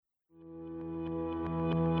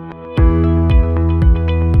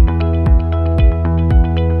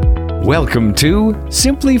Welcome to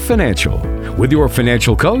Simply Financial with your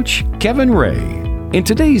financial coach, Kevin Ray. In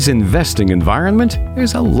today's investing environment,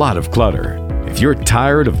 there's a lot of clutter. If you're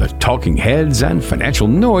tired of the talking heads and financial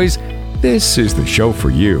noise, this is the show for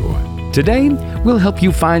you. Today, we'll help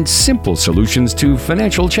you find simple solutions to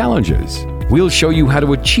financial challenges. We'll show you how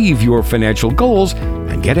to achieve your financial goals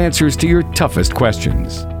and get answers to your toughest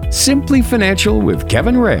questions. Simply Financial with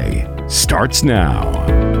Kevin Ray starts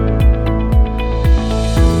now.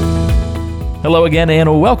 Hello again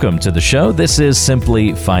and welcome to the show. This is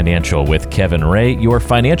Simply Financial with Kevin Ray, your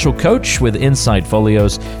financial coach with Insight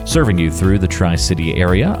Folios, serving you through the Tri-City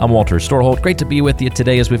area. I'm Walter Storholt. Great to be with you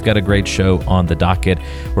today as we've got a great show on the docket.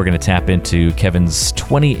 We're going to tap into Kevin's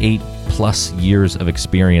 28 plus years of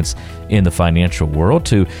experience in the financial world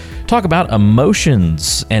to talk about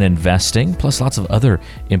emotions and investing, plus lots of other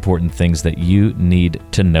important things that you need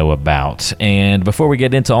to know about. And before we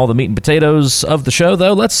get into all the meat and potatoes of the show,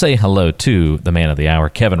 though, let's say hello to the man of the hour,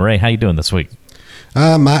 Kevin Ray. How you doing this week?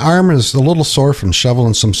 My arm is a little sore from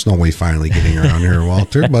shoveling some snow we finally getting around here,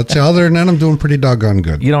 Walter. But other than that, I'm doing pretty doggone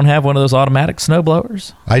good. You don't have one of those automatic snow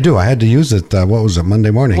blowers? I do. I had to use it, Monday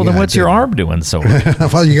morning? Well, then what's your arm doing so well?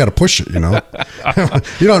 Well, you got to push it, you know.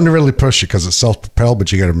 You don't really push it because it's self-propelled, but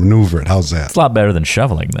you got to maneuver it. How's that? It's a lot better than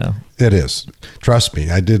shoveling, though. It is. Trust me.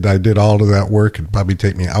 I did all of that work. It'd probably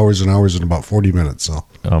take me hours and hours in about 40 minutes. So.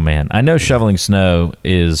 Oh, man. I know shoveling snow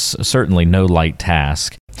is certainly no light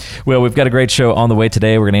task. Well, we've got a great show on the way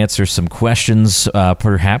today. We're going to answer some questions,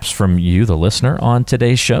 perhaps from you, the listener, on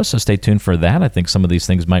today's show. So stay tuned for that. I think some of these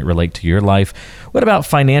things might relate to your life. What about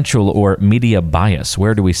financial or media bias?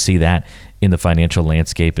 Where do we see that in the financial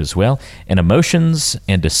landscape as well? And emotions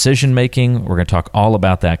and decision-making. We're going to talk all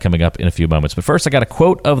about that coming up in a few moments. But first, I got a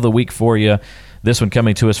quote of the week for you. This one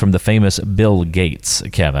coming to us from the famous Bill Gates,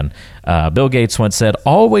 Kevin. Bill Gates once said,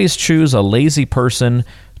 "Always choose a lazy person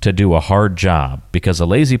to do a hard job, because a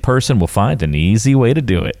lazy person will find an easy way to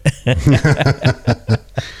do it."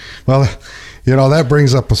 Well, you know, that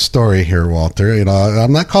brings up a story here, Walter. You know,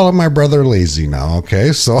 I'm not calling my brother lazy now,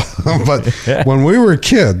 okay? So, but when we were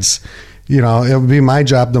kids, you know, it would be my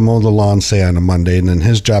job to mow the lawn, say, on a Monday, and then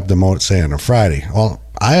his job to mow it, say, on a Friday. Well,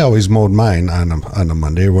 I always mowed mine on a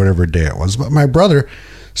Monday or whatever day it was, but my brother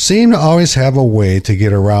seemed to always have a way to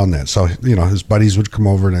get around that. So, you know, his buddies would come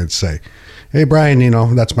over and I'd say, "Hey, Brian," you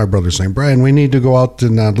know, that's my brother's name. "Brian, we need to go out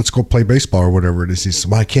and let's go play baseball," or whatever it is. He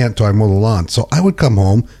said, "Well, I can't till I mow the lawn." So I would come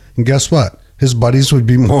home, and guess what? His buddies would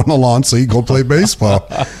be mowing the lawn, so he'd go play baseball.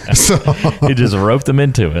 So he just roped them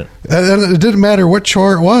into it. And it didn't matter what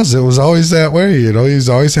chore it was. It was always that way. You know, he's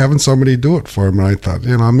always having somebody do it for him. And I thought,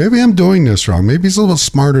 you know, maybe I'm doing this wrong. Maybe he's a little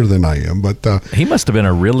smarter than I am. But he must have been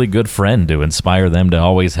a really good friend to inspire them to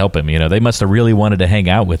always help him. You know, they must have really wanted to hang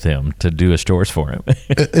out with him to do his chores for him.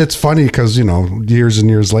 It's funny because, you know, years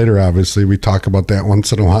and years later, obviously, we talk about that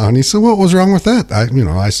once in a while. And he said, "What was wrong with that?"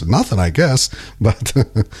 I said, "Nothing, I guess." But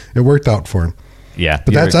it worked out for him. Yeah,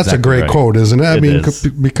 but that's exactly a great quote, isn't it? I mean,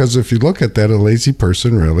 because if you look at that, a lazy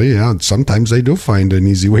person really, sometimes they do find an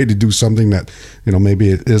easy way to do something that, you know, maybe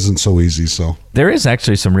it isn't so easy. So there is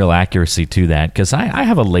actually some real accuracy to that, because I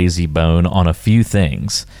have a lazy bone on a few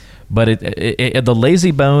things. But the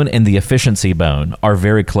lazy bone and the efficiency bone are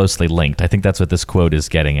very closely linked. I think that's what this quote is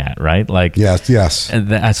getting at, right? Like, yes.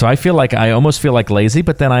 So I almost feel like lazy,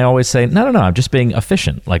 but then I always say, no, I'm just being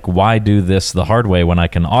efficient. Like, why do this the hard way when I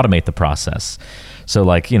can automate the process? So,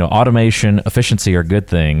 like, you know, automation, efficiency are good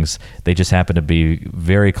things. They just happen to be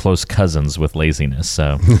very close cousins with laziness.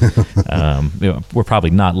 So, you know, we're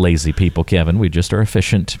probably not lazy people, Kevin. We just are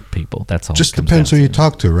efficient people. That's all. Just depends who you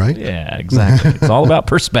talk to, right? Yeah, exactly. It's all about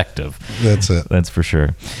perspective. That's it. That's for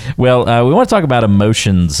sure. Well, we want to talk about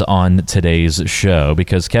emotions on today's show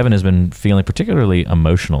because Kevin has been feeling particularly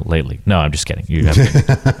emotional lately. No, I'm just kidding. You have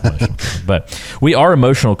emotional. But we are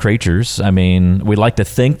emotional creatures. I mean, we like to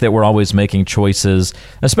think that we're always making choices,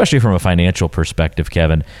 especially from a financial perspective,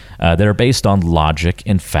 Kevin, that are based on logic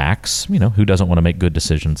and facts. You know, who doesn't want to make good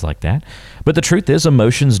decisions like that? But the truth is,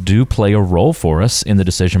 emotions do play a role for us in the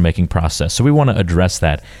decision-making process. So we want to address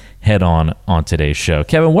that head on today's show.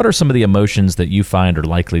 Kevin, what are some of the emotions that you find are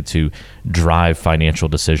likely to drive financial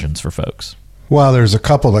decisions for folks? Well, there's a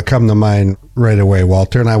couple that come to mind right away,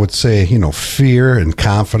 Walter, and I would say, you know, fear and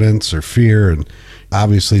confidence, or fear and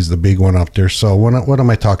obviously is the big one up there. So what am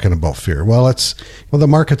I talking about fear? Well, the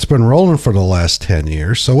market's been rolling for the last 10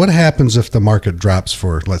 years. So what happens if the market drops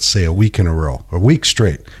for, let's say, a week in a row, a week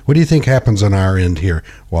straight? What do you think happens on our end here,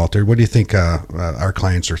 Walter? What do you think our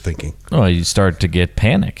clients are thinking? Well, you start to get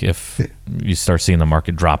panic if you start seeing the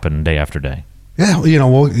market dropping day after day. Yeah,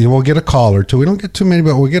 we'll get a call or two. We don't get too many,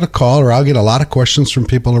 but we'll get a call, or I'll get a lot of questions from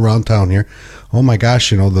people around town here. Oh my gosh,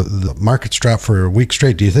 the market's dropped for a week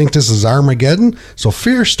straight. Do you think this is Armageddon? So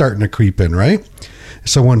fear's starting to creep in, right?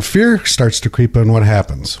 So when fear starts to creep in, what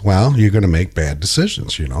happens? Well, you're going to make bad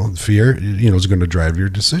decisions. Fear, is going to drive your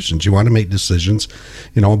decisions. You want to make decisions,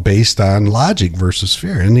 based on logic versus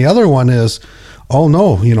fear. And the other one is, oh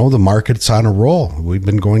no, the market's on a roll. We've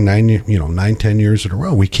been going 10 years in a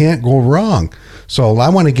row. We can't go wrong. So I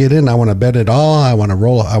want to get in. I want to bet it all. I want to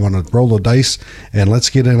roll the dice, and let's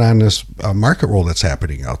get in on this market roll that's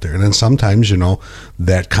happening out there. And then sometimes,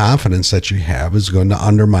 that confidence that you have is going to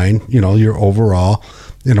undermine, your overall,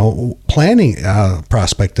 planning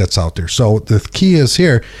prospect that's out there. So the key is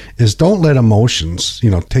don't let emotions,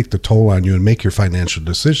 take the toll on you and make your financial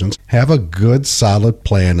decisions. Have a good, solid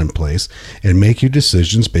plan in place and make your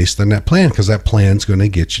decisions based on that plan, because that plan's going to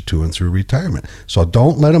get you to and through retirement. So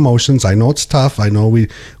don't let emotions. I know it's tough. I know we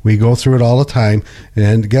go through it all the time.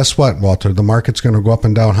 And guess what, Walter? The market's going to go up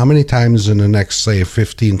and down. How many times in the next, say,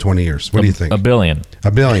 15, 20 years? What do you think? A billion.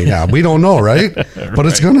 A billion, yeah. We don't know, right? Right. But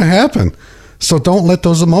it's going to happen. So don't let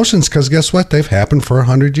those emotions, because guess what? They've happened for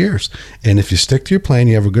 100 years. And if you stick to your plan,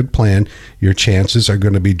 you have a good plan, your chances are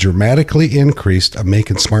going to be dramatically increased of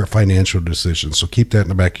making smart financial decisions. So keep that in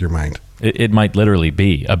the back of your mind. It might literally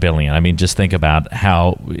be a billion. I mean, just think about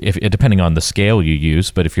how, depending on the scale you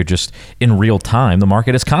use, but if you're just in real time, the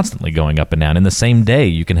market is constantly going up and down. In the same day,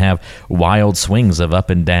 you can have wild swings of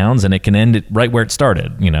up and downs, and it can end right where it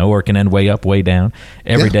started, or it can end way up, way down.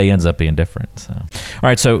 Every day ends up being different. So, all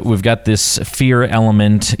right, so we've got this fear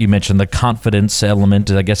element. You mentioned the confidence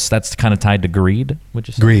element. I guess that's kind of tied to greed, would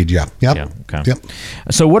you say? Greed, yeah. Yep. Yeah, okay. Yep.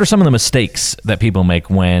 So what are some of the mistakes that people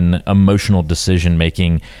make when emotional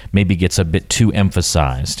decision-making maybe gets a bit too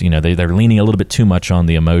emphasized? They're leaning a little bit too much on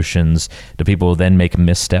the emotions. Do people then make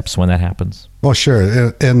missteps when that happens? Well,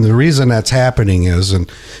 sure. And the reason that's happening is,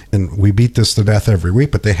 and we beat this to death every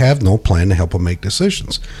week, but they have no plan to help them make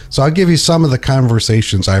decisions. So I'll give you some of the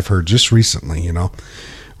conversations I've heard just recently.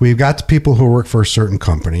 We've got the people who work for a certain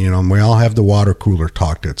company, and we all have the water cooler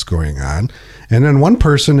talk that's going on. And then one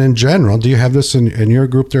person in general, do you have this in your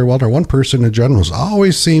group there, Walter? One person in general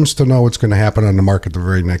always seems to know what's going to happen on the market the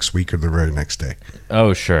very next week or the very next day.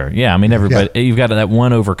 Oh, sure. Yeah. I mean, everybody, You've got that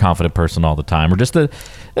one overconfident person all the time, or just the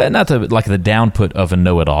downput of a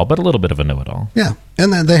know-it-all, but a little bit of a know-it-all. Yeah.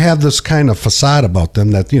 And then they have this kind of facade about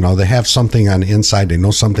them that, they have something on the inside. They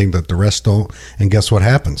know something that the rest don't. And guess what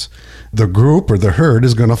happens? The group or the herd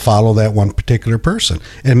is going to follow that one particular person.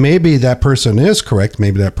 And maybe that person is correct.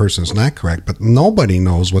 Maybe that person is not correct. But nobody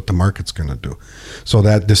knows what the market's going to do. So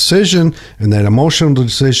that decision and that emotional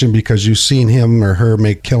decision, because you've seen him or her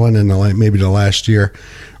make killing in maybe the last year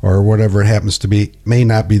or whatever it happens to be, may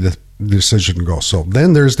not be the decision to go. So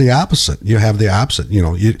then there's the opposite. You have the opposite. You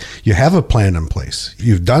have a plan in place.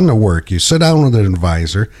 You've done the work. You sit down with an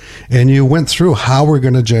advisor and you went through how we're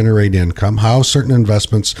going to generate income, how certain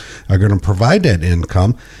investments are going to provide that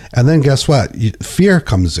income. And then guess what? Fear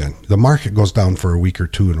comes in. The market goes down for a week or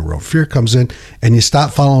two in a row. Fear comes in and you stop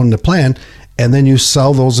following the plan, and then you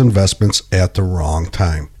sell those investments at the wrong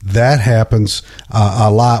time. That happens a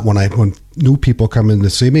lot when new people come in to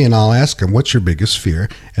see me, and I'll ask them, what's your biggest fear?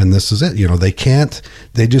 And this is it.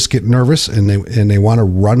 They just get nervous and they want to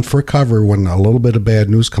run for cover when a little bit of bad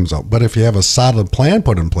news comes out. But if you have a solid plan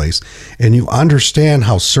put in place and you understand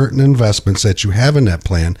how certain investments that you have in that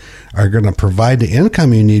plan are going to provide the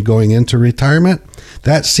income you need going into retirement,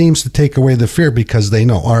 that seems to take away the fear, because they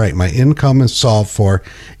know, all right, my income is solved for,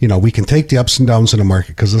 we can take the ups and downs in the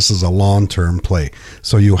market because this is a long-term play.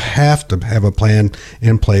 So you have to have a plan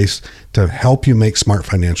in place to help you make smart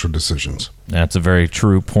financial decisions. That's a very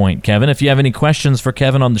true point, Kevin. If you have any questions for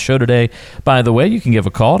Kevin on the show today, by the way, you can give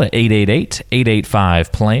a call to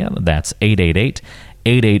 888-885-PLAN. That's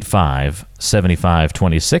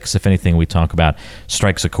 888-885-7526. If anything we talk about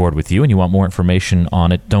strikes a chord with you and you want more information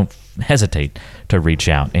on it, don't hesitate to reach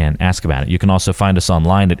out and ask about it. You can also find us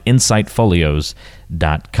online at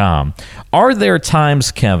insightfolios.com. Are there times,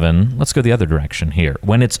 Kevin, let's go the other direction here,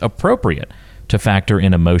 when it's appropriate to factor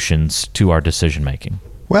in emotions to our decision making?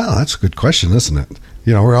 Well, that's a good question, isn't it?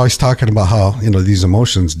 We're always talking about how, these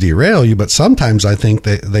emotions derail you, but sometimes I think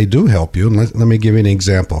they do help you. And let me give you an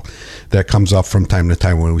example that comes up from time to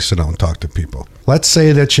time when we sit down and talk to people. Let's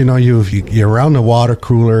say that, you're around the water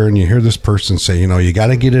cooler and you hear this person say, you got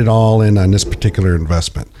to get it all in on this particular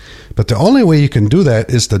investment. But the only way you can do that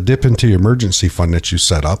is to dip into your emergency fund that you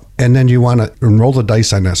set up, and then you want to roll the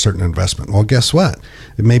dice on that certain investment. Well, guess what?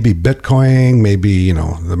 It may be Bitcoin, maybe,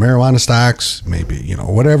 the marijuana stocks, maybe,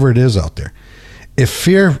 whatever it is out there. If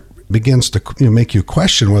fear begins to make you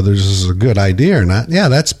question whether this is a good idea or not, yeah,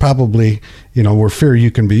 that's probably, where fear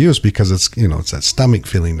you can be used, because it's, it's that stomach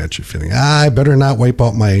feeling that you're feeling. I better not wipe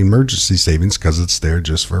out my emergency savings because it's there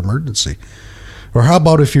just for emergency. Or how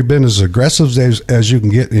about if you've been as aggressive as you can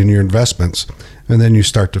get in your investments, and then you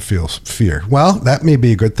start to feel fear? Well, that may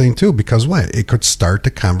be a good thing too, because what? It could start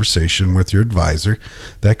a conversation with your advisor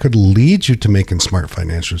that could lead you to making smart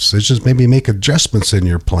financial decisions, maybe make adjustments in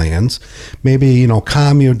your plans, maybe,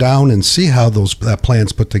 calm you down and see how that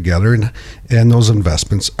plan's put together and those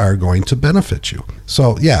investments are going to benefit you.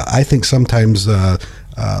 So yeah, I think sometimes a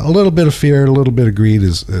little bit of fear, a little bit of greed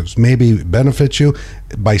is maybe benefit you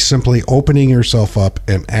by simply opening yourself up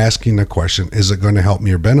and asking the question, is it going to help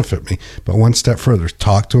me or benefit me? But one step further,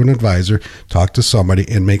 talk to an advisor, talk to somebody,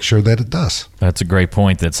 and make sure that it does. That's a great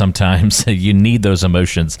point, that sometimes you need those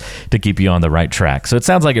emotions to keep you on the right track. So it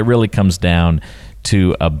sounds like it really comes down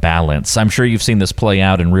to a balance. I'm sure you've seen this play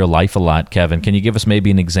out in real life a lot, Kevin. Can you give us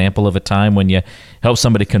maybe an example of a time when you helped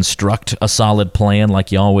somebody construct a solid plan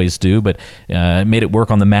like you always do, but made it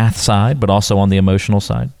work on the math side, but also on the emotional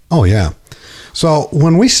side? Oh, yeah. So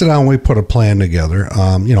when we sit down and we put a plan together,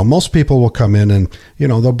 most people will come in and,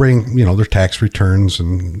 they'll bring, their tax returns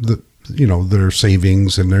and their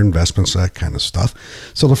savings and their investments, that kind of stuff.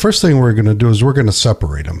 So the first thing we're going to do is we're going to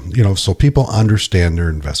separate them, so people understand their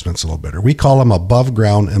investments a little better. We call them above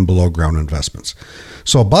ground and below ground investments.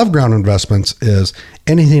 So above ground investments is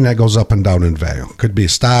anything that goes up and down in value. Could be a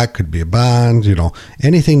stock, could be a bond,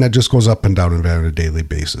 anything that just goes up and down in value on a daily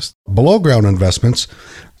basis. Below ground investments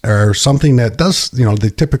are something that does, they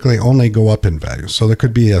typically only go up in value. So there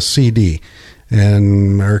could be a CD,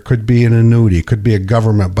 or it could be an annuity, it could be a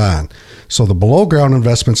government bond. So the below ground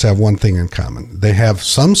investments have one thing in common. They have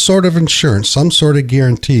some sort of insurance, some sort of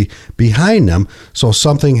guarantee behind them, so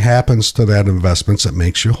something happens to that investment that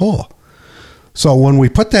makes you whole. So when we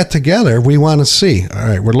put that together, we want to see, all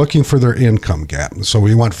right, we're looking for their income gap. So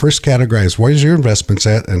we want first categorize, where's your investments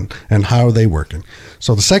at and how are they working?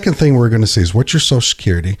 So the second thing we're going to see is what's your Social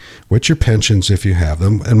Security, what's your pensions if you have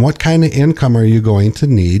them, and what kind of income are you going to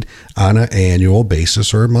need on an annual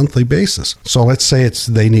basis or a monthly basis? So let's say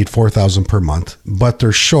they need $4,000 per month, but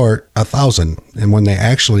they're short $1,000, and when they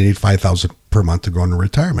actually need $5,000 per month to go into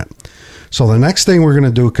retirement. So the next thing we're going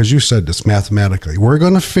to do, because you said this mathematically, we're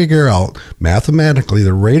going to figure out mathematically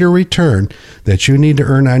the rate of return that you need to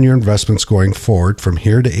earn on your investments going forward from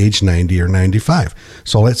here to age 90 or 95.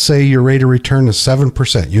 So let's say your rate of return is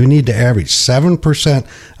 7%. You need to average 7%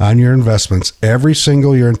 on your investments every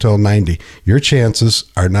single year until 90. Your chances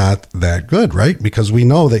are not that good, right? Because we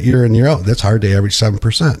know that year in, year out, that's hard to average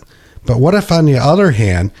 7%. But what if, on the other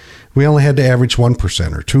hand, we only had to average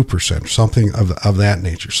 1% or 2%, something of that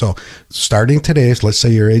nature? So starting today, let's say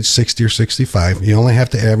you're age 60 or 65, you only have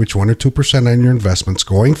to average 1 or 2% on your investments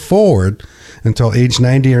going forward until age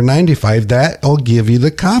 90 or 95. That'll give you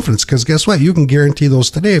the confidence, because guess what? You can guarantee those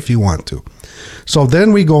today if you want to. So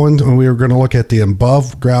then we go into, and we're going to look at the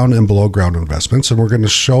above ground and below ground investments, and we're going to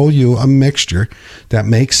show you a mixture that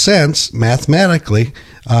makes sense mathematically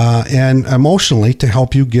and emotionally to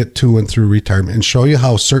help you get to and through retirement, and show you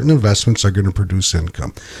how certain investments are going to produce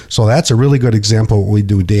income. So that's a really good example of what we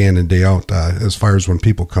do day in and day out as far as when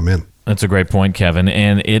people come in. That's a great point, Kevin.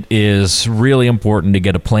 And it is really important to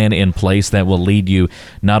get a plan in place that will lead you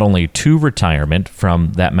not only to retirement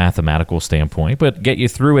from that mathematical standpoint, but get you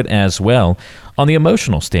through it as well on the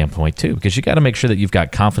emotional standpoint too, because you got to make sure that you've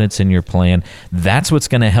got confidence in your plan. That's what's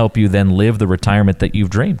going to help you then live the retirement that you've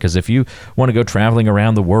dreamed. Because if you want to go traveling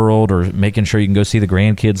around the world or making sure you can go see the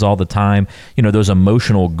grandkids all the time, those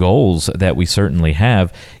emotional goals that we certainly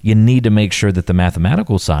have, you need to make sure that the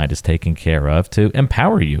mathematical side is taken care of to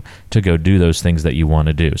empower you to go do those things that you want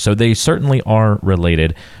to do. So they certainly are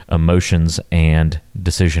related, emotions and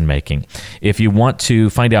decision making. If you want to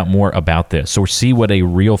find out more about this or see what a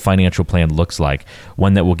real financial plan looks like,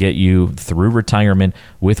 one that will get you through retirement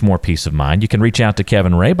with more peace of mind, you can reach out to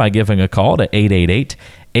Kevin Ray by giving a call to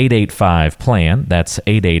 888-885-PLAN. That's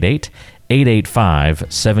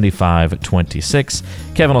 888-885-7526.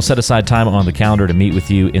 Kevin will set aside time on the calendar to meet with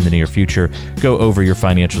you in the near future, go over your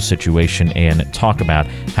financial situation, and talk about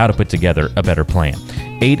how to put together a better plan.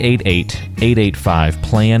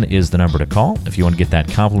 888-885-PLAN is the number to call if you want to get that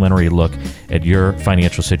complimentary look at your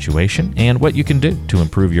financial situation and what you can do to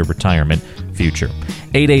improve your retirement future.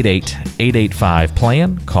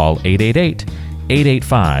 888-885-PLAN. Call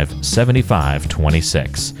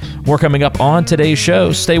 888-885-7526. More coming up on today's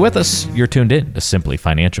show. Stay with us. You're tuned in to Simply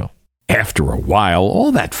Financial. After a while,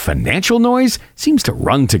 all that financial noise seems to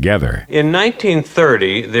run together. In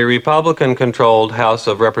 1930, the Republican-controlled House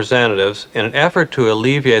of Representatives, in an effort to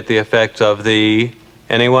alleviate the effects of the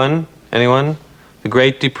Anyone? Anyone? The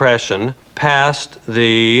Great Depression past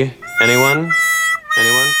the... Anyone?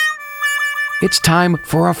 Anyone? It's time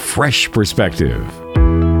for a fresh perspective.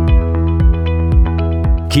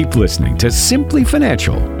 Keep listening to Simply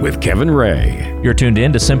Financial with Kevin Ray. You're tuned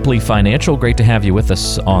in to Simply Financial. Great to have you with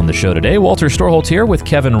us on the show today. Walter Storholt here with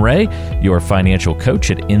Kevin Ray, your financial coach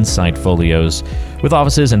at Insight Folios, with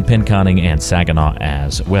offices in Pinconning and Saginaw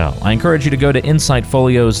as well. I encourage you to go to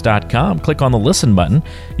insightfolios.com, click on the listen button.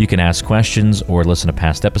 You can ask questions or listen to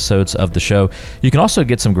past episodes of the show. You can also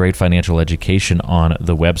get some great financial education on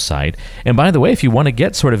the website. And by the way, if you want to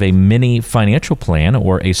get sort of a mini financial plan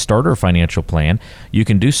or a starter financial plan, you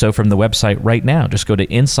can do so from the website right now. Just go to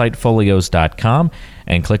insightfolios.com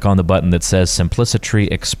and click on the button that says Simplicity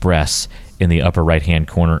Express in the upper right-hand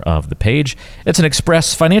corner of the page. It's an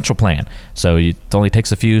express financial plan, so it only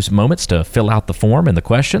takes a few moments to fill out the form and the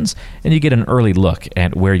questions, and you get an early look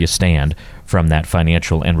at where you stand from that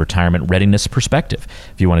financial and retirement readiness perspective.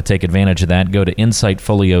 If you want to take advantage of that, go to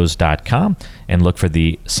insightfolios.com and look for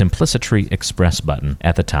the Simplicity Express button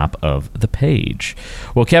at the top of the page.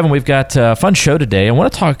 Well, Kevin, we've got a fun show today. I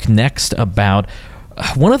want to talk next about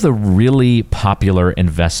one of the really popular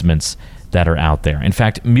investments that are out there. In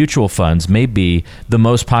fact, mutual funds may be the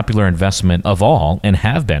most popular investment of all and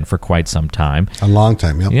have been for quite some time. A long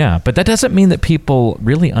time, yep. Yeah, but that doesn't mean that people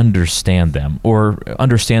really understand them or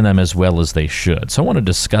understand them as well as they should. So I want to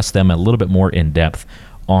discuss them a little bit more in depth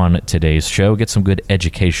on today's show, get some good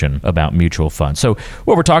education about mutual funds. So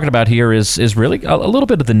what we're talking about here is really a little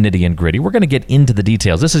bit of the nitty and gritty. We're going to get into the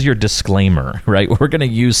details. This is your disclaimer, right? We're going to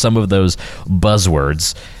use some of those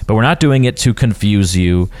buzzwords, but we're not doing it to confuse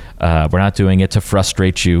you. We're not doing it to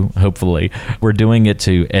frustrate you, hopefully. We're doing it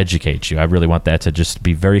to educate you. I really want that to just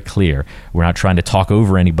be very clear. We're not trying to talk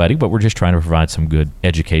over anybody, but we're just trying to provide some good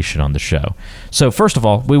education on the show. So first of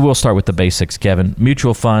all, we will start with the basics, Kevin.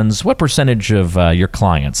 Mutual funds, what percentage of your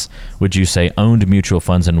clients would you say owned mutual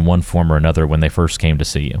funds in one form or another when they first came to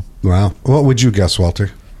see you? Wow. What would you guess,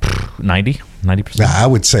 Walter? 90%? Yeah, I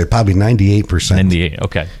would say probably 98%. 98,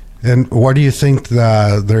 okay. And what do you think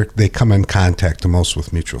they come in contact the most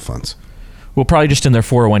with mutual funds? Well, probably just in their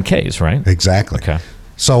 401ks, right? Exactly. Okay.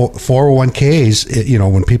 So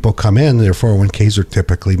 401ks, when people come in, their 401ks are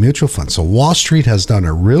typically mutual funds. So Wall Street has done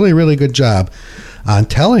a really, really good job on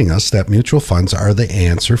telling us that mutual funds are the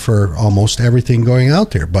answer for almost everything going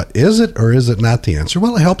out there. But is it or is it not the answer?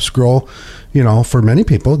 Well, it helps grow, for many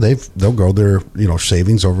people, they'll grow their,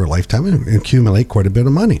 savings over a lifetime and accumulate quite a bit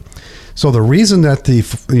of money. So the reason that the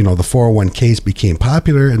 401ks became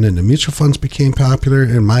popular and then the mutual funds became popular,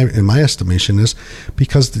 in my estimation, is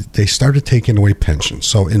because they started taking away pensions.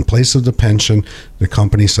 So in place of the pension, the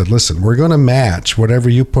company said, listen, we're going to match whatever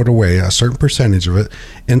you put away, a certain percentage of it,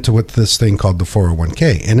 into this thing called the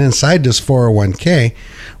 401k. And inside this 401k,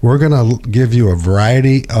 we're going to give you a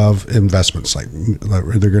variety of investments. Like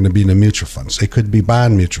they're going to be in the mutual funds. They could be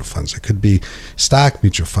bond mutual funds. They could be stock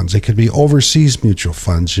mutual funds. They could be overseas mutual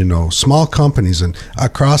funds, small companies, and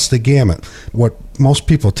across the gamut. What most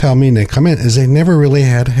people tell me when they come in is they never really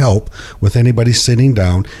had help with anybody sitting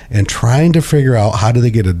down and trying to figure out how do they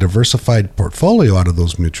get a diversified portfolio out of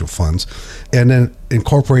those mutual funds and then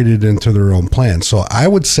incorporate it into their own plan. So I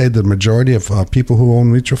would say the majority of people who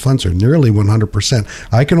own mutual funds are nearly 100%.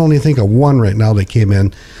 I can only think of one right now that came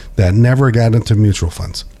in that never got into mutual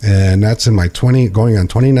funds. And that's in my going on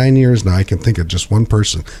 29 years now. I can think of just one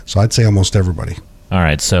person. So I'd say almost everybody. All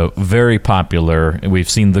right, so very popular. We've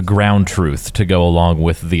seen the ground truth to go along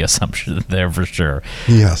with the assumption there for sure.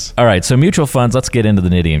 Yes. All right, so mutual funds, let's get into the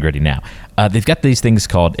nitty and gritty now. They've got these things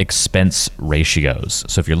called expense ratios.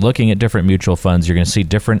 So if you're looking at different mutual funds, you're going to see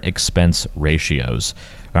different expense ratios.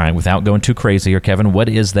 All right, without going too crazy here, Kevin, what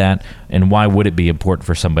is that and why would it be important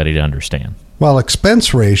for somebody to understand? Well,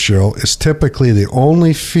 expense ratio is typically the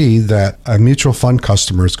only fee that a mutual fund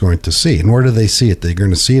customer is going to see. And where do they see it? They're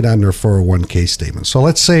going to see it on their 401k statement. So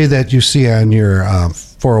let's say that you see on your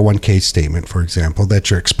 401k statement, for example,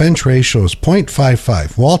 that your expense ratio is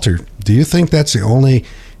 0.55. Walter, do you think that's the only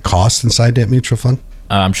cost inside that mutual fund?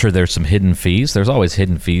 I'm sure there's some hidden fees. There's always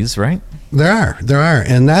hidden fees, right? There are.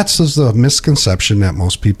 And that's the misconception that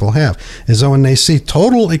most people have, is that when they see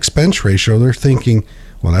total expense ratio, they're thinking,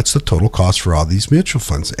 well, that's the total cost for all these mutual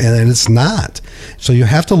funds. And it's not. So you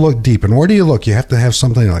have to look deep. And where do you look? You have to have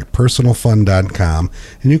something like personalfund.com,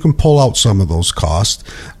 and you can pull out some of those costs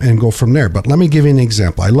and go from there. But let me give you an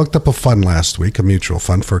example. I looked up a fund last week, a mutual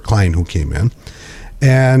fund for a client who came in.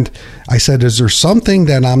 And I said, is there something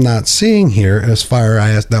that I'm not seeing here as far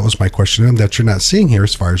as, that was my question, that you're not seeing here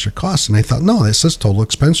as far as your costs? And I thought, no, this says total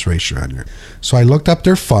expense ratio on here. So I looked up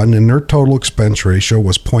their fund, and their total expense ratio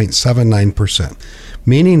was 0.79%.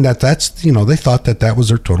 meaning that's, they thought that was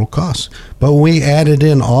their total cost. But when we added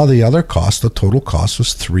in all the other costs, the total cost was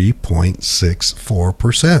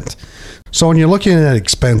 3.64%. So when you're looking at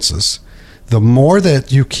expenses, the more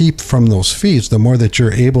that you keep from those fees, the more that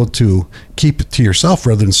you're able to keep it to yourself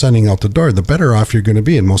rather than sending out the door, the better off you're going to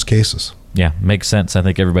be in most cases. Yeah, makes sense. I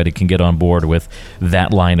think everybody can get on board with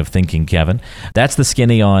that line of thinking, Kevin. That's the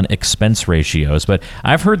skinny on expense ratios. But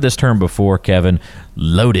I've heard this term before, Kevin,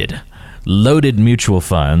 loaded mutual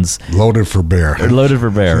funds. Loaded for bear. Loaded for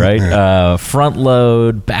bear, right? Yeah. Front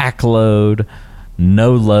load, back load,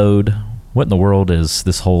 no load. What in the world is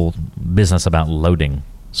this whole business about loading?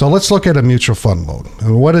 So let's look at a mutual fund load.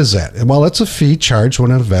 And what is that? Well, it's a fee charged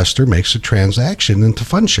when an investor makes a transaction into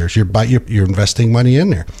fund shares. You're investing money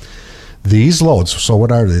in there. These loads, so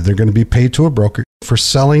what are they? They're going to be paid to a broker for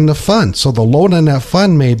selling the fund. So the load on that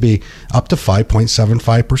fund may be up to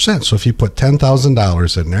 5.75%. So if you put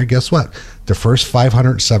 $10,000 in there, guess what? The first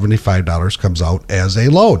 $575 comes out as a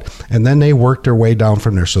load. And then they work their way down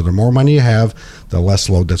from there. So the more money you have, the less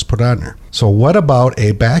load that's put on there. So what about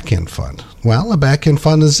a back-end fund? Well, a back-end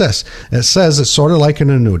fund is this. It says it's sort of like an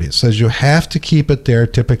annuity. It says you have to keep it there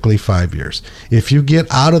typically 5 years. If you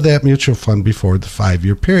get out of that mutual fund before the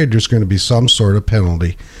 5-year period, there's going to be some sort of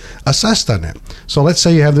penalty assessed on it. So let's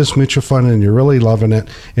say you have this mutual fund and you're really loving it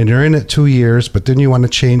and you're in it 2 years, but then you want to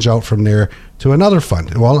change out from there to another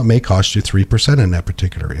fund. Well, it may cost you 3% in that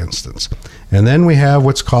particular instance. And then we have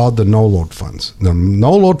what's called the no-load funds. The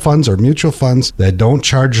no-load funds are mutual funds that don't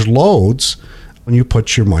charge loads when you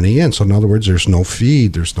put your money in. So in other words, there's no fee,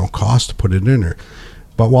 there's no cost to put it in there.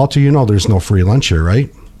 But Walter, there's no free lunch here,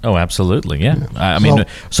 right? Oh, absolutely, yeah. I mean,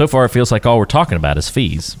 so far it feels like all we're talking about is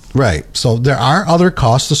fees. Right. So there are other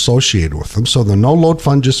costs associated with them. So the no-load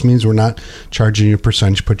fund just means we're not charging you a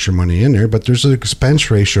percentage, put your money in there, but there's an expense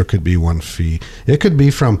ratio could be one fee. It could be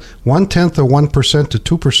from 0.1% of 1% to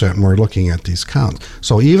 2% when we're looking at these counts.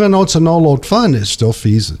 So even though it's a no-load fund, it's still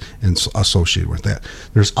fees associated with that.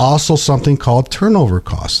 There's also something called turnover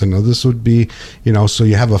costs. And this would be, so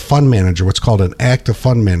you have a fund manager, what's called an active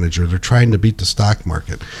fund manager. They're trying to beat the stock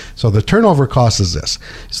market. So the turnover cost is this.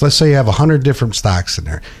 So let's say you have 100 different stocks in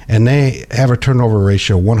there, and they have a turnover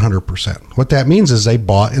ratio of 100%. What that means is they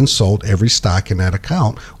bought and sold every stock in that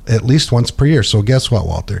account at least once per year. So guess what,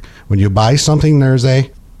 Walter? When you buy something, there's a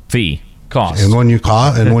fee. Cost. And when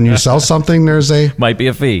you sell something, there's a might be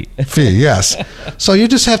a fee. Yes. So you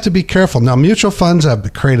just have to be careful. Now, mutual funds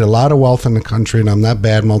have created a lot of wealth in the country, and I'm not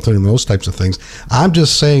bad-mouthing those types of things. I'm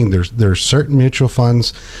just saying there's certain mutual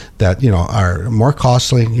funds that are more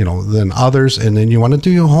costly than others, and then you want to do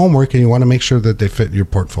your homework and you want to make sure that they fit your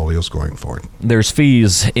portfolios going forward. There's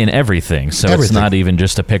fees in everything, so It's not even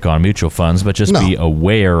just to pick on mutual funds, but just be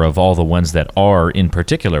aware of all the ones that are in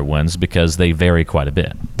particular ones because they vary quite a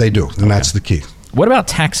bit. They do, and that's the key. What about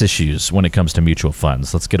tax issues when it comes to mutual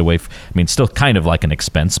funds? Let's get away still kind of like an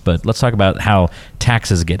expense, but let's talk about how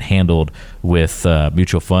taxes get handled with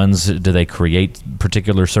mutual funds. Do they create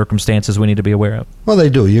particular circumstances we need to be aware of? Well, they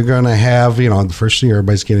do. You're going to have, the first year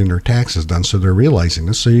everybody's getting their taxes done, so they're realizing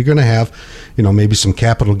this. So you're going to have, maybe some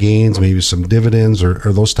capital gains, maybe some dividends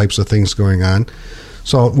or those types of things going on.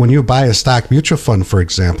 So when you buy a stock mutual fund, for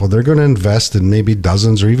example, they're going to invest in maybe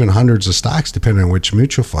dozens or even hundreds of stocks, depending on which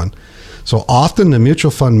mutual fund. So often the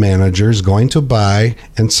mutual fund manager is going to buy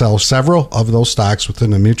and sell several of those stocks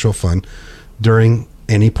within the mutual fund during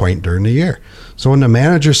any point during the year. So when the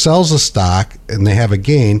manager sells a stock and they have a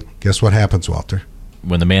gain, guess what happens, Walter?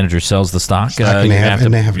 When the manager sells the stock, you're going to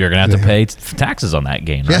have to pay taxes on that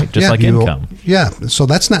gain, right? Just like income. Yeah, so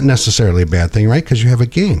that's not necessarily a bad thing, right? Because you have a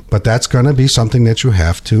gain. But that's going to be something that you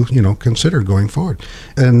have to, consider going forward.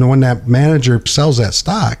 And when that manager sells that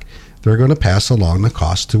stock, they're going to pass along the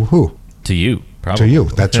cost to who? To you, probably. To you,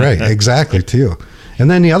 that's right. Exactly, to you. And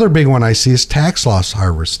then the other big one I see is tax loss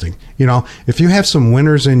harvesting. If you have some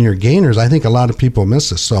winners and your gainers, I think a lot of people miss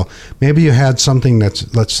this. So maybe you had something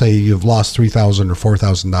that's, let's say you've lost $3,000 or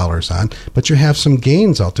 $4,000 on, but you have some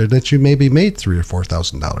gains out there that you maybe made $3,000 or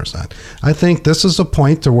 $4,000 on. I think this is a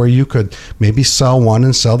point to where you could maybe sell one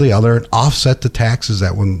and sell the other and offset the taxes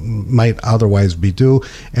that one might otherwise be due,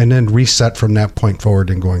 and then reset from that point forward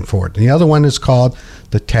and going forward. And the other one is called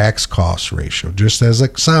the tax cost ratio. Just as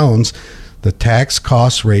it sounds, the tax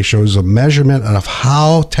cost ratio is a measurement of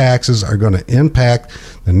how taxes are going to impact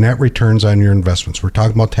the net returns on your investments. We're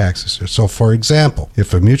talking about taxes here. So, for example,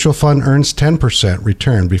 if a mutual fund earns 10%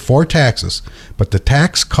 return before taxes, but the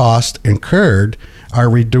tax costs incurred are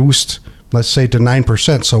reduced, let's say, to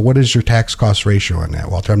 9%. So what is your tax cost ratio on that,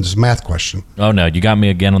 Walter? This is a math question. Oh, no, you got me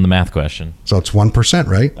again on the math question. So it's 1%,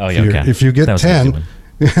 right? Oh, yeah, okay. If you get 10...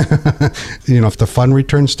 If the fund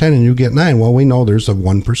returns 10 and you get 9, well, we know there's a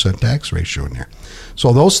 1% tax ratio in there.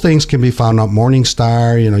 So those things can be found out.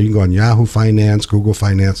 Morningstar, you can go on Yahoo Finance, Google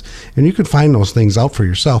Finance, and you can find those things out for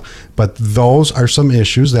yourself. But those are some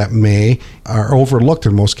issues that are overlooked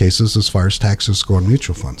in most cases as far as taxes go on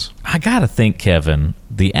mutual funds. I got to think, Kevin,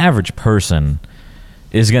 the average person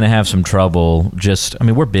is going to have some trouble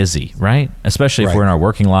we're busy, right? Especially if we're in our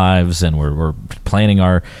working lives and we're planning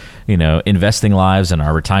our investing lives and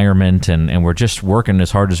our retirement, and we're just working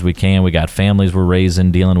as hard as we can. We got families we're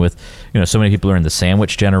raising, dealing with, so many people are in the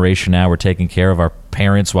sandwich generation now. We're taking care of our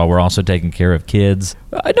parents while we're also taking care of kids.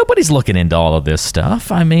 Nobody's looking into all of this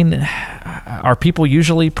stuff. I mean, are people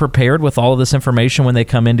usually prepared with all of this information when they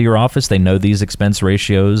come into your office? They know these expense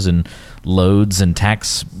ratios and loads and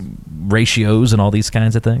tax ratios and all these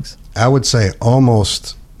kinds of things? I would say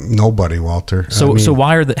almost nobody, Walter. So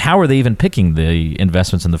how are they even picking the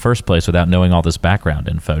investments in the first place without knowing all this background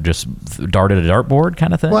info? Just dart at a dartboard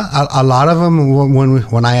kind of thing? Well, a lot of them,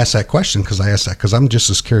 when I ask that question, because I'm just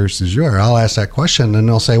as curious as you are, I'll ask that question and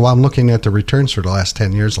they'll say, well, I'm looking at the returns for the last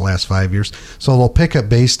 10 years, the last 5 years. So they'll pick it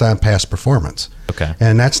based on past performance. Okay.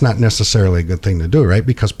 And that's not necessarily a good thing to do, right?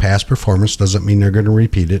 Because past performance doesn't mean they're going to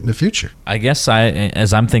repeat it in the future. I guess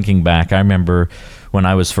as I'm thinking back, I remember when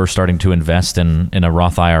I was first starting to invest in a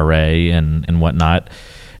Roth IRA and whatnot.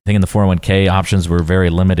 I think in the 401k options were very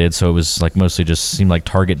limited, so it was mostly just seemed like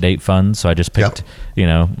target date funds. So I just picked,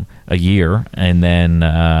 a year, and then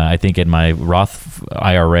I think in my Roth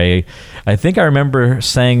IRA, I think I remember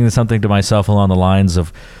saying something to myself along the lines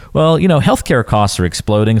of, well, healthcare costs are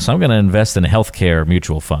exploding, so I'm going to invest in a healthcare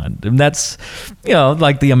mutual fund. And that's,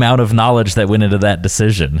 the amount of knowledge that went into that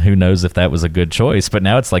decision. Who knows if that was a good choice? But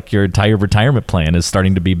now it's like your entire retirement plan is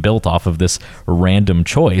starting to be built off of this random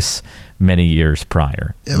choice many years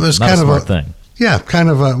prior. It was not kind a of smart thing. Yeah, kind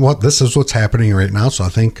of this is what's happening right now, so I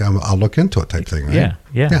think I'll look into it type thing, right?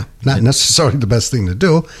 Yeah. Not necessarily the best thing to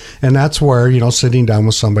do. And that's where, sitting down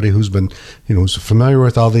with somebody who's been, who's familiar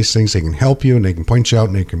with all these things, they can help you and they can point you out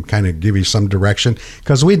and they can kind of give you some direction.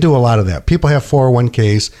 Because we do a lot of that. People have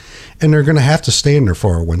 401ks and they're going to have to stay in their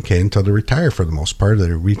 401k until they retire for the most part. They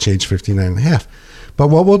reach age 59 and a half. But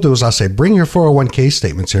what we'll do is I'll say, bring your 401k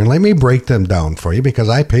statements here and let me break them down for you because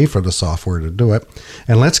I pay for the software to do it.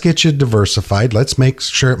 And let's get you diversified. Let's make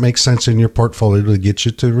sure it makes sense in your portfolio to get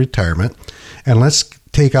you to retirement. And let's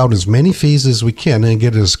take out as many fees as we can and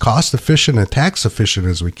get as cost efficient and tax efficient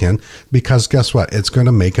as we can, because guess what? It's going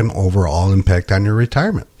to make an overall impact on your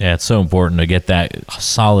retirement. Yeah, it's so important to get that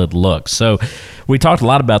solid look. So we talked a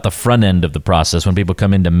lot about the front end of the process when people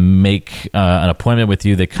come in to make an appointment with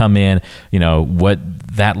you. They come in, what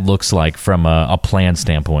that looks like from a plan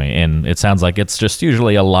standpoint. And it sounds like it's just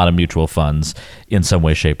usually a lot of mutual funds in some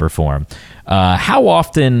way, shape, or form. How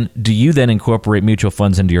often do you then incorporate mutual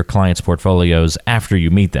funds into your clients' portfolios after you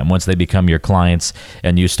meet them, once they become your clients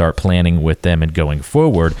and you start planning with them and going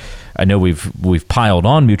forward? I know we've piled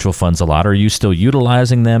on mutual funds a lot. Are you still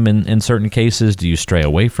utilizing them in certain cases? Do you stray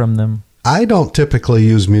away from them? I don't typically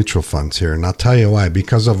use mutual funds here, and I'll tell you why,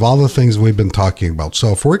 because of all the things we've been talking about. So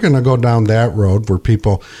if we're going to go down that road where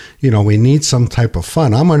people, we need some type of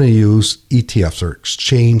fund, I'm going to use ETFs or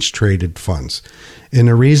exchange traded funds. And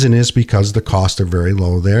the reason is because the costs are very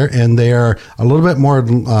low there and they are a little bit more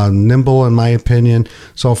nimble, in my opinion.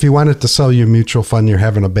 So if you wanted to sell your mutual fund, you're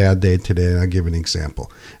having a bad day today. I'll give an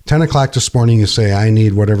example. 10 o'clock this morning, you say, I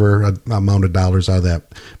need whatever amount of dollars out of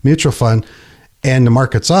that mutual fund, and the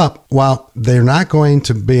market's up. Well, they're not going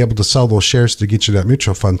to be able to sell those shares to get you that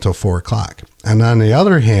mutual fund until 4 o'clock. And on the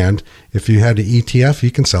other hand, if you had an ETF,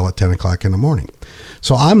 you can sell at 10 o'clock in the morning.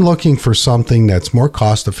 So I'm looking for something that's more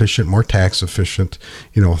cost efficient, more tax efficient,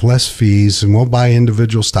 with less fees, and we'll buy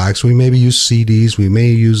individual stocks. We maybe use CDs, we may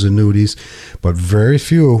use annuities, but very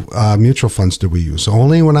few mutual funds do we use.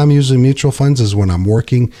 Only when I'm using mutual funds is when I'm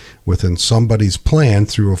working within somebody's plan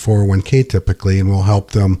through a 401k typically, and we'll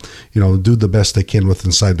help them, do the best they can with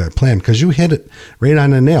inside that plan. Because you hit it right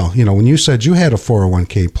on the nail. When you said you had a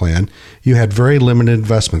 401k plan, you had very limited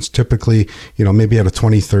investments. Typically, maybe had a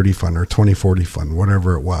 20-30 fund or 20-40 fund,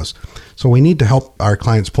 whatever it was. So we need to help our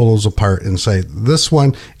clients pull those apart and say, this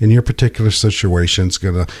one in your particular situation is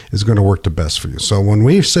going to work the best for you. So when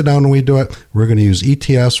we sit down and we do it, we're going to use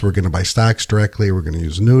ETFs, we're going to buy stocks directly, we're going to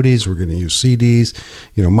use annuities, we're going to use CDs,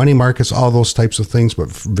 money markets, all those types of things, but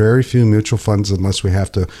very few mutual funds unless we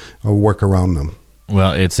have to work around them.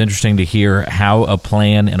 Well, it's interesting to hear how a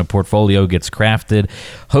plan and a portfolio gets crafted.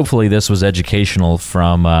 Hopefully this was educational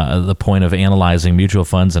from the point of analyzing mutual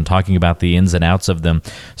funds and talking about the ins and outs of them,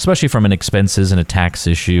 especially from an expenses and a tax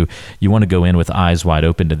issue. You want to go in with eyes wide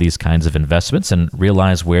open to these kinds of investments and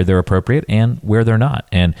realize where they're appropriate and where they're not.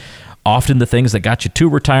 And often the things that got you to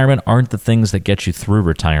retirement aren't the things that get you through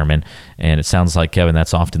retirement. And it sounds like, Kevin,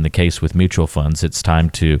 that's often the case with mutual funds. It's time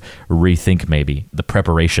to rethink maybe the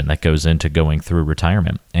preparation that goes into going through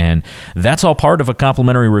retirement. And that's all part of a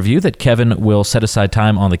complimentary review that Kevin will set aside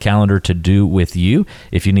time on the calendar to do with you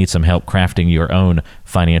if you need some help crafting your own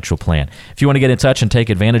financial plan. If you want to get in touch and take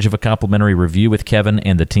advantage of a complimentary review with Kevin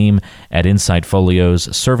and the team at Insight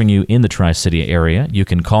Folios serving you in the Tri-City area, you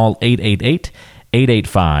can call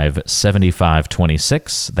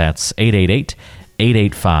 888-885-7526. That's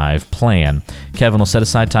 888-885-PLAN. Kevin will set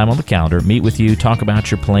aside time on the calendar, meet with you, talk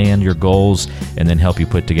about your plan, your goals, and then help you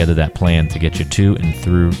put together that plan to get you to and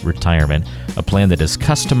through retirement. A plan that is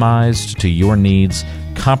customized to your needs,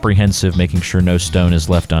 comprehensive, making sure no stone is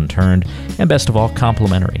left unturned, and best of all,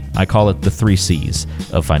 complimentary. I call it the 3 C's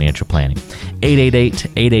of financial planning.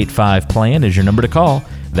 888-885-PLAN is your number to call.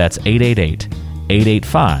 That's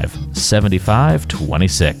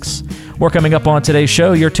 888-885-7526. More coming up on today's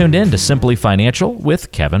show. You're tuned in to Simply Financial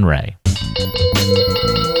with Kevin Ray.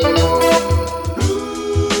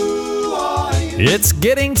 It's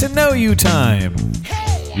getting to know you time.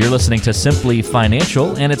 You're listening to Simply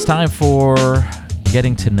Financial, and it's time for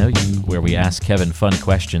Getting to Know You, where we ask Kevin fun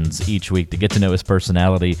questions each week to get to know his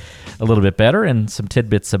personality a little bit better and some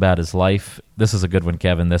tidbits about his life. This is a good one,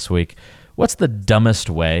 Kevin, this week. What's the dumbest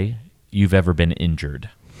way you've ever been injured?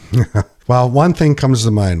 Well, one thing comes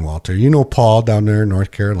to mind, Walter. You know Paul down there in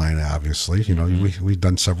North Carolina, obviously. You know, we've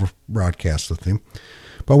done several broadcasts with him.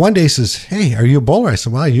 But one day he says, "Hey, are you a bowler?" I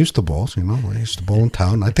said, "Well, I used to bowl. You know, I used to bowl in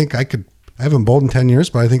town. I haven't bowled in 10 years,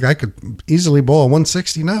 but I think I could easily bowl a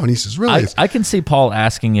 160 now." And he says, "Really?" I can see Paul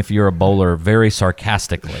asking if you're a bowler very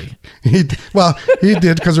sarcastically. He did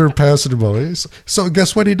because we were passing the bowling. So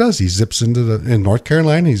guess what he does? He zips in North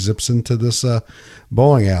Carolina. He zips into this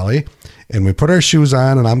bowling alley, and we put our shoes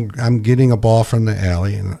on, and I'm getting a ball from the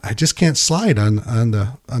alley, and I just can't slide on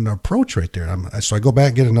the approach right there. So I go back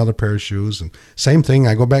and get another pair of shoes, and same thing.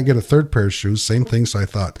 I go back and get a third pair of shoes, same thing. So I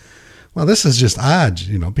thought, well, this is just odd,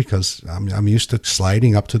 you know, because I'm used to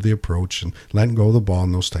sliding up to the approach and letting go of the ball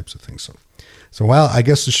and those types of things. So well, I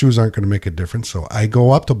guess the shoes aren't going to make a difference. So I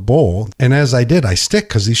go up to bowl, and as I did, I stick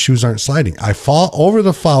because these shoes aren't sliding. I fall over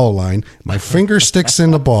the foul line, my finger sticks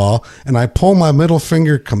in the ball, and I pull my middle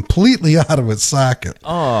finger completely out of its socket.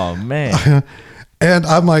 Oh, man. And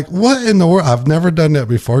I'm like, what in the world? I've never done that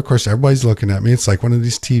before. Of course, everybody's looking at me. It's like one of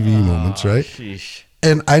these TV moments, right? Sheesh.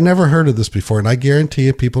 And I never heard of this before, and I guarantee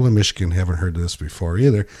you people in Michigan haven't heard of this before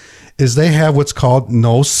either, is they have what's called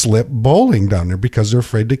no-slip bowling down there because they're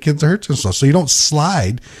afraid the kids hurt themselves. So you don't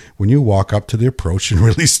slide when you walk up to the approach and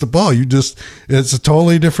release the ball. It's a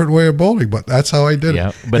totally different way of bowling, but that's how I did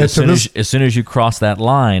it. But as soon as you cross that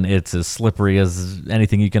line, it's as slippery as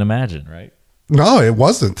anything you can imagine, right? No, it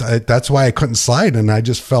wasn't. That's why I couldn't slide, and I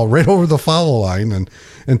just fell right over the foul line.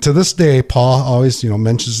 And to this day, Paul always,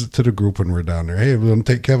 mentions it to the group when we're down there. Hey, we're going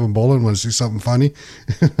to take Kevin bowling. Want to see something funny?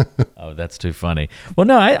 Oh, that's too funny. Well,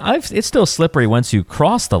 no, it's still slippery once you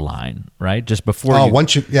cross the line, right? Just before.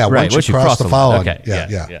 Once you cross the foul line. Okay,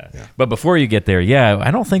 yeah. But before you get there,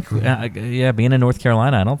 I don't think. Being in North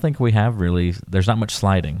Carolina, I don't think we have really. There's not much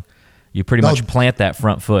sliding. You pretty much plant that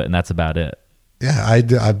front foot, and that's about it. Yeah,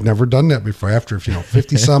 I've never done that before. After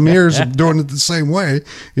 50 some years of doing it the same way,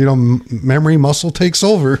 memory muscle takes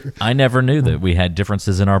over. I never knew that we had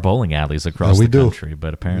differences in our bowling alleys across the country,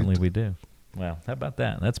 but apparently we do. Well, how about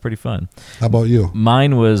that? That's pretty fun. How about you?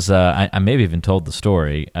 Mine was, I maybe even told the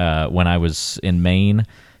story, when I was in Maine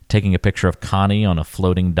taking a picture of Connie on a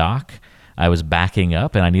floating dock. I was backing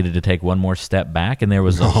up, and I needed to take one more step back, and there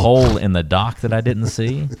was a hole in the dock that I didn't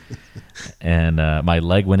see. And my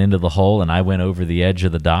leg went into the hole, and I went over the edge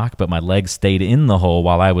of the dock, but my leg stayed in the hole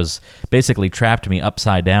while I was basically trapped me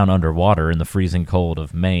upside down underwater in the freezing cold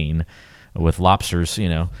of Maine with lobsters,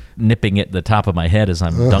 nipping at the top of my head as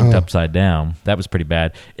I'm dunked upside down. That was pretty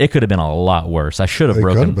bad. It could have been a lot worse. I should have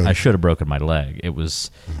broken my leg. It was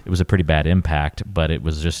a pretty bad impact, but it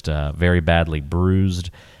was just very badly bruised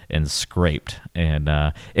and scraped. And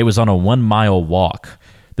it was on a 1 mile walk.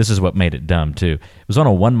 This is what made it dumb, too. It was on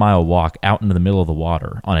a 1 mile walk out into the middle of the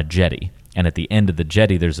water on a jetty. And at the end of the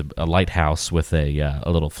jetty, there's a lighthouse with a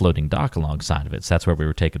little floating dock alongside of it. So that's where we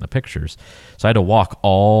were taking the pictures. So I had to walk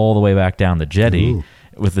all the way back down the jetty. Ooh.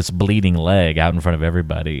 with this bleeding leg out in front of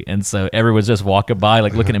everybody. And so everyone's just walking by,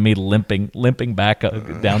 like looking at me limping back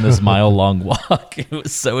down this mile-long walk. It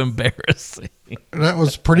was so embarrassing. That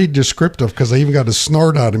was pretty descriptive because I even got a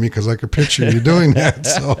snort out of me because I could picture you doing that.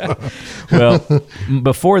 So. Well,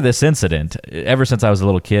 before this incident, ever since I was a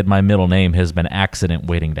little kid, my middle name has been Accident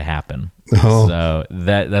Waiting to Happen. Oh. So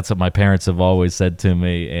that's what my parents have always said to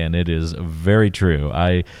me, and it is very true.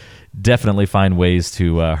 I definitely find ways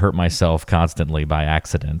to hurt myself constantly by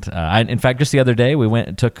accident. In fact, just the other day, we went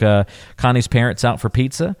and took Connie's parents out for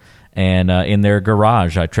pizza, and in their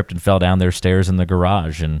garage, I tripped and fell down their stairs in the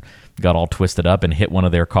garage and got all twisted up and hit one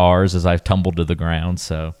of their cars as I tumbled to the ground.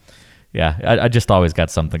 So, yeah, I just always got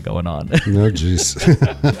something going on. No, jeez.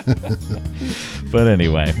 But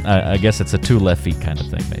anyway, I guess it's a two left feet kind of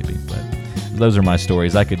thing, maybe. But those are my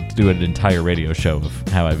stories. I could do an entire radio show of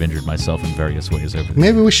how I've injured myself in various ways over the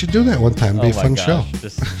Maybe we should do that one time. It'd be a fun show.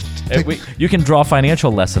 You can draw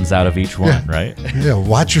financial lessons out of each one, right? Yeah,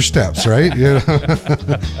 watch your steps, right? Yeah.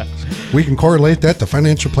 We can correlate that to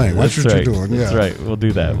financial planning. Watch what you're doing. That's yeah. right. We'll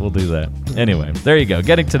do that. Anyway, there you go.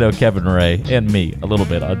 Getting to know Kevin Ray and me a little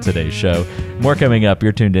bit on today's show. More coming up.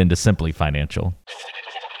 You're tuned in to Simply Financial.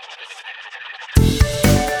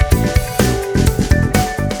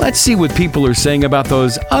 Let's see what people are saying about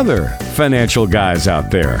those other financial guys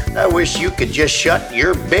out there. I wish you could just shut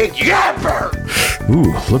your big yapper.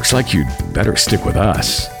 Ooh, looks like you'd better stick with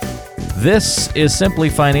us. This is Simply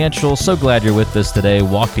Financial. So glad you're with us today,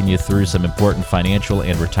 walking you through some important financial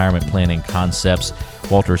and retirement planning concepts.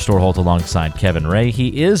 Walter Storholt alongside Kevin Ray.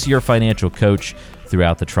 He is your financial coach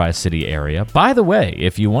throughout the Tri-City area. By the way,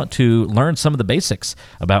 if you want to learn some of the basics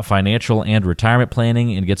about financial and retirement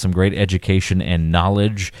planning and get some great education and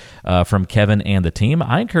knowledge from Kevin and the team,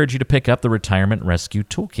 I encourage you to pick up the Retirement Rescue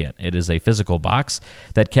Toolkit. It is a physical box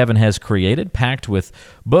that Kevin has created, packed with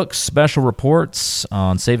books, special reports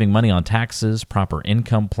on saving money on taxes, proper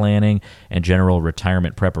income planning, and general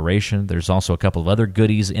retirement preparation. There's also a couple of other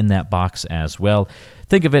goodies in that box as well.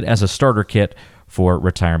 Think of it as a starter kit for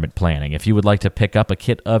retirement planning. If you would like to pick up a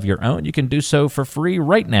kit of your own, you can do so for free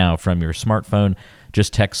right now from your smartphone.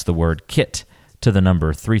 Just text the word KIT to the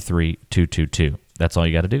number 33222. That's all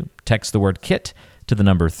you got to do. Text the word KIT to the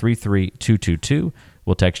number 33222.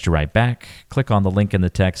 We'll text you right back. Click on the link in the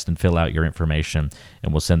text and fill out your information,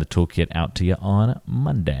 and we'll send the toolkit out to you on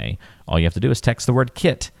Monday. All you have to do is text the word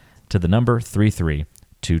KIT to the number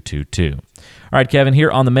 33222. All right, Kevin,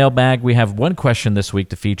 here on the mailbag, we have one question this week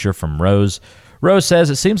to feature from Rose. Rose says,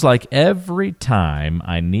 it seems like every time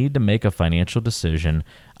I need to make a financial decision,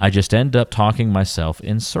 I just end up talking myself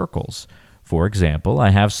in circles. For example, I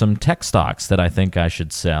have some tech stocks that I think I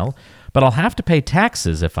should sell, but I'll have to pay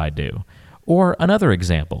taxes if I do. Or another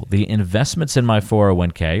example, the investments in my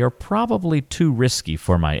 401k are probably too risky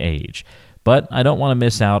for my age, but I don't want to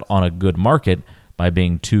miss out on a good market by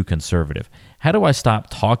being too conservative. How do I stop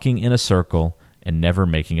talking in a circle and never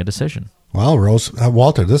making a decision? Well, Rose,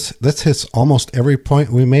 Walter, this hits almost every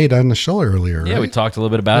point we made on the show earlier. Yeah, right? we talked a little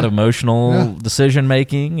bit about emotional decision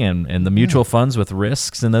making and the mutual funds with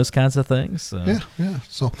risks and those kinds of things. So. Yeah.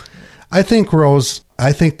 So I think, Rose,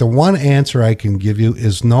 the one answer I can give you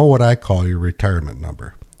is know what I call your retirement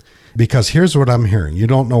number. Because here's what I'm hearing. You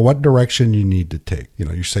don't know what direction you need to take.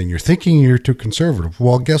 You're saying you're thinking you're too conservative.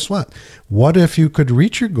 Well, guess what? What if you could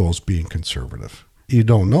reach your goals being conservative? You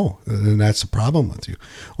don't know, and that's the problem with you.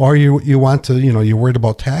 Or you want to, you're worried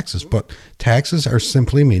about taxes, but taxes are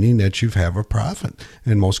simply meaning that you have a profit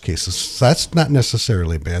in most cases. That's not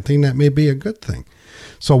necessarily a bad thing. That may be a good thing.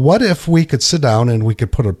 So what if we could sit down and we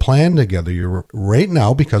could put a plan together right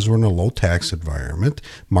now, because we're in a low tax environment,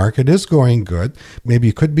 market is going good. Maybe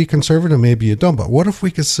you could be conservative, maybe you don't. But what if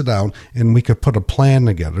we could sit down and we could put a plan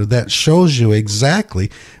together that shows you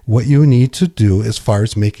exactly what you need to do as far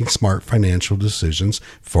as making smart financial decisions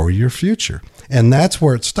for your future? And that's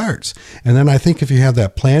where it starts. And then I think if you have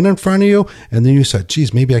that plan in front of you, and then you said,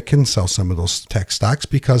 geez, maybe I can sell some of those tech stocks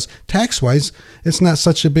because tax-wise, it's not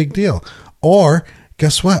such a big deal. Or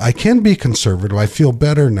guess what? I can be conservative. I feel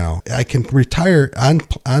better now. I can retire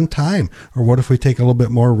on time. Or what if we take a little bit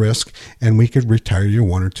more risk and we could retire you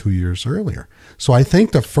 1 or 2 years earlier? So I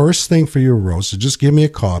think the first thing for you, Rose, is just give me a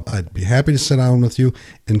call. I'd be happy to sit down with you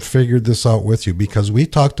and figure this out with you, because we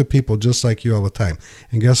talk to people just like you all the time.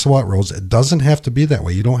 And guess what, Rose? It doesn't have to be that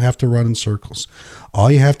way. You don't have to run in circles. All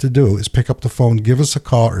you have to do is pick up the phone, give us a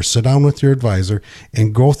call, or sit down with your advisor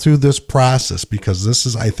and go through this process, because this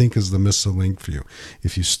is, I think, is the missing link for you.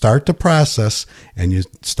 if you start the process and you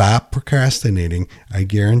stop procrastinating, I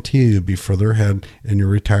guarantee you'll be further ahead in your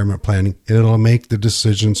retirement planning. It'll make the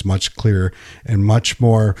decisions much clearer and much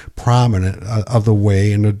more prominent of the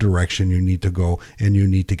way and the direction you need to go, and you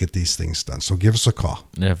need to get these things done. So give us a call.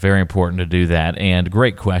 Yeah, very important to do that. And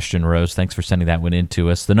great question, Rose. Thanks for sending that one in to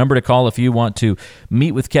us. The number to call if you want to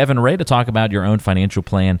meet with Kevin Ray to talk about your own financial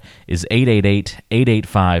plan is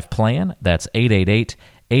 888-885-PLAN. That's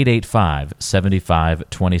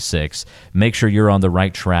 888-885-7526. Make sure you're on the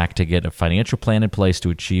right track to get a financial plan in place to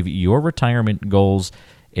achieve your retirement goals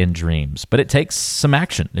and dreams. But it takes some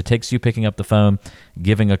action. It takes you picking up the phone,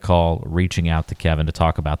 giving a call, reaching out to Kevin to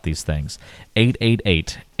talk about these things.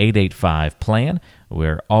 888-885-PLAN.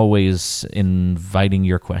 We're always inviting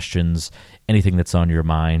your questions, anything that's on your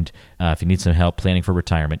mind. If you need some help planning for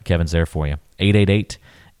retirement, Kevin's there for you.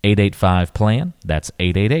 888-885-PLAN. That's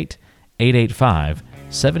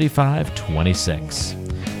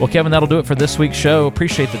 888-885-7526. Well, Kevin, that'll do it for this week's show.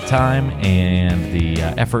 Appreciate the time and the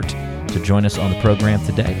effort to join us on the program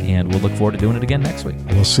today, and we'll look forward to doing it again next week.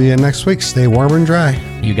 We'll see you next week. Stay warm and dry.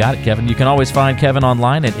 You got it, Kevin. You can always find Kevin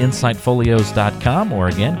online at insightfolios.com, or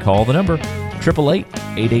again, call the number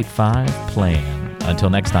 888-885-PLAN. Until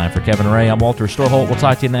next time, for Kevin Ray, I'm Walter Storholt. We'll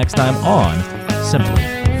talk to you next time on Simply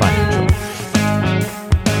Financial.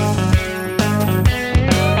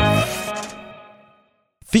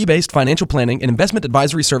 Fee-based financial planning and investment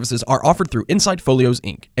advisory services are offered through Insight Folios,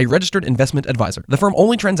 Inc., a registered investment advisor. The firm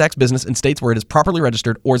only transacts business in states where it is properly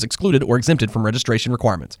registered or is excluded or exempted from registration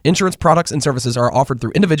requirements. Insurance products and services are offered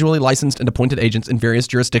through individually licensed and appointed agents in various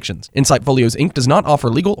jurisdictions. Insight Folios, Inc. does not offer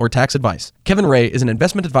legal or tax advice. Kevin Ray is an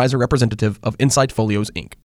investment advisor representative of Insight Folios, Inc.